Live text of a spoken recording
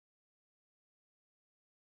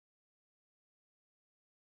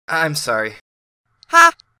I'm sorry.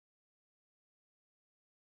 Ha!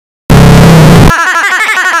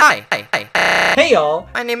 Hi. Hey y'all!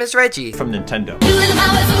 My name is Reggie. From Nintendo.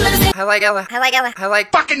 I like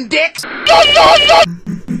Fucking dicks!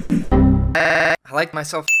 I like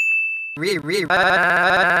myself. Really.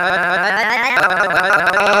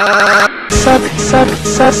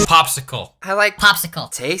 Popsicle. I like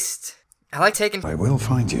Popsicle. taste. I like taking. I will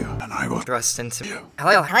find you, and I will Thrust into you.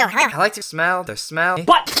 I like to smell the smell.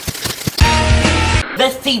 What? The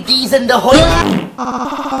CDs in the hood.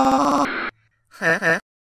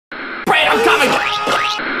 Brad, I'm coming!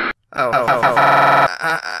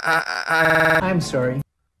 I'm sorry.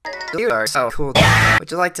 You are so cool. Would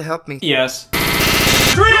you like to help me? Yes.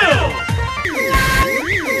 Drill!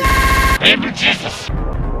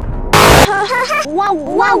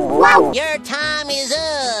 Wow. Your time is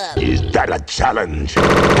up. Is that a challenge?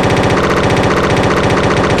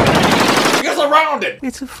 Get around it!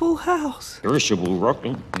 It's a full house. Perishable rock.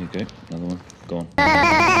 Oh, okay, another one. Go on.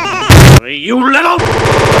 You little...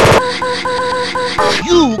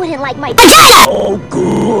 You wouldn't like my... Oh,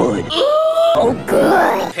 good. Oh,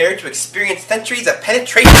 good. Prepare to experience centuries of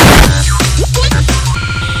penetration.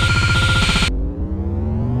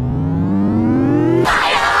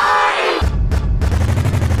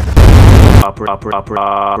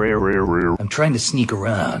 I'm trying to sneak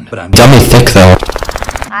around, but I'm Dummy thick though.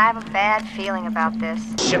 I have a bad feeling about this.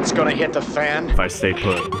 Shit's gonna hit the fan. If I stay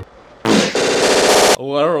put.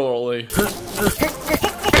 Literally.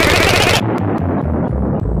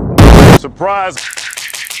 Surprise!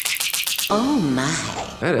 Oh, my.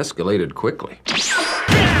 That escalated quickly.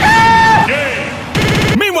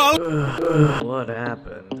 Meanwhile... What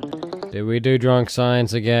happened? Did we do drunk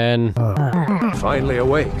science again? Finally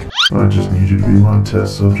awake. I just need you to be my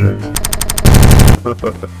test subject.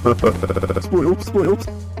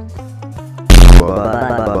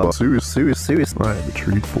 Serious. I have a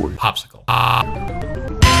treat for you. Popsicle.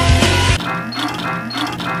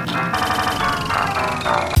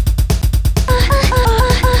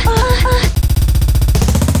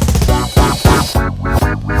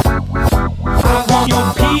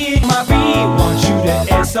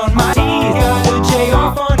 On my teeth, got a J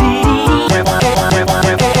off on D.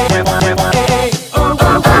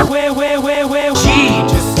 Oh, where? She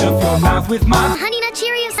just stuffed your mouth with my Honey Nut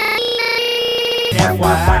Cheerios.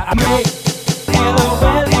 FYI, I make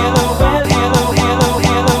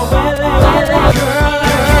hello, girl.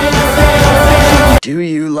 Do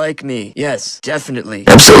you like me? Yes, definitely.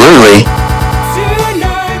 Absolutely.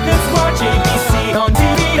 Tonight, let's watch ABC on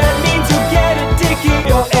TV. That means you get a ticket.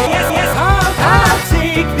 Your ass, I'll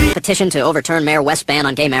take the Petition to overturn Mayor West's ban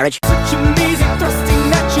on gay marriage. such amazing thrusting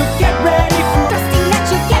that you get ready for. Dusting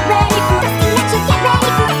that you get ready for. Dusting that you get ready for.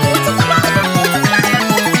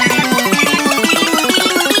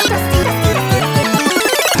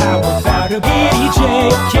 How about a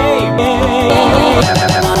BJK?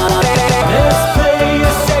 Let's play a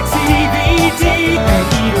sexy DVD and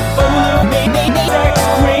eat a bowl of sex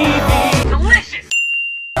gravy. Delicious!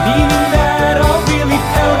 Meaning that I'll really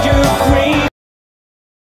pound your brain.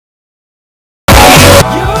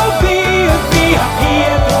 You'll be a VIP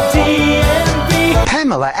at the DMV.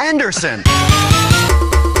 Pamela Anderson!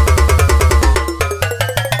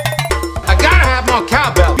 I gotta have more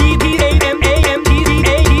cowbell!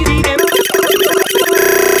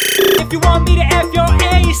 If you want me to F your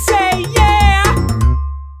A, say yeah!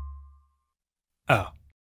 Oh.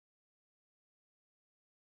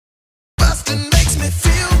 Bustin' makes me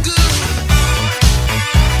feel good.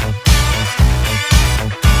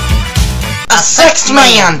 A sexed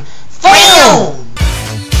man! Fail!